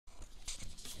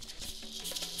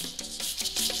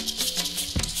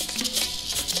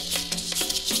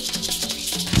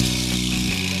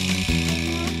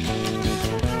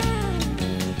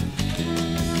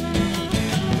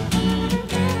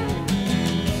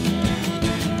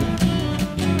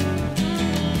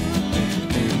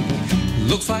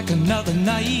Looks like another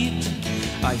night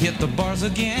I hit the bars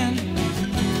again.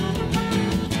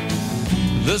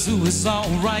 The zoo is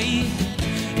alright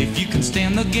if you can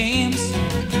stand the games.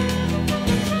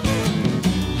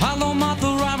 Hello Martha,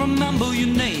 I remember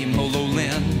your name. Hello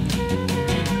Lynn.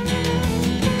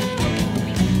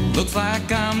 Looks like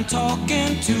I'm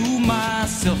talking to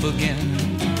myself again.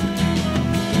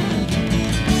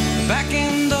 Back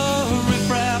in the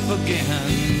riffraff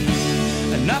again,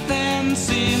 and nothing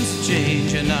seems to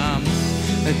change, and I'm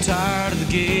tired of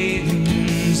the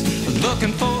games,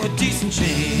 looking for a decent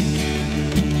change.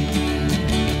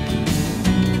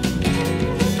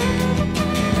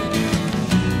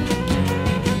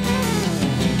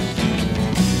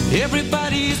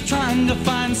 Everybody's trying to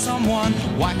find someone.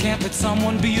 Why can't that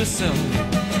someone be yourself?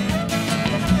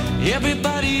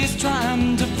 Everybody's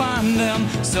trying to find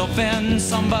themselves and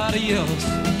somebody else.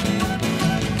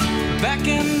 Back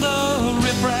in the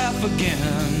riffraff again,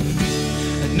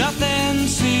 and nothing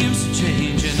seems to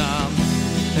change, and I'm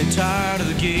tired of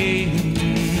the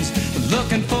games,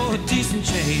 looking for a decent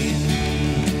change.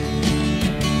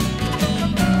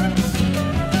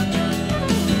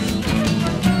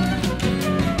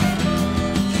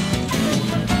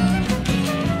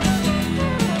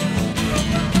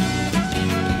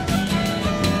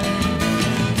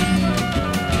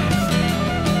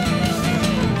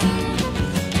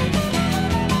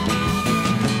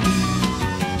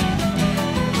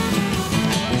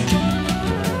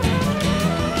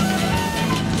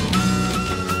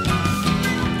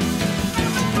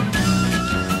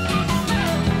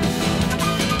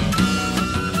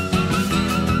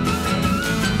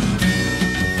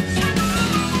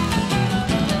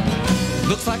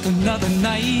 Looks like another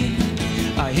night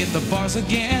I hit the bars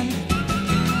again.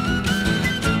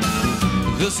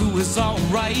 The zoo is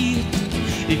alright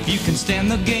if you can stand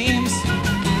the games.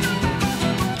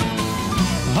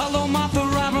 Hello Martha,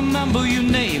 I remember your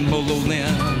name. Hello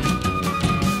Lynn.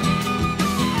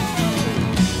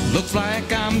 Looks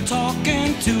like I'm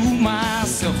talking to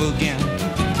myself again.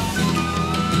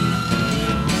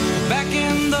 Back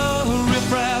in the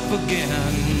riffraff again,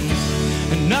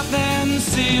 and nothing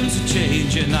seems to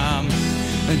change, and I'm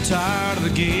tired of the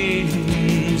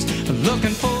games,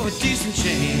 looking for a decent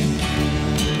change.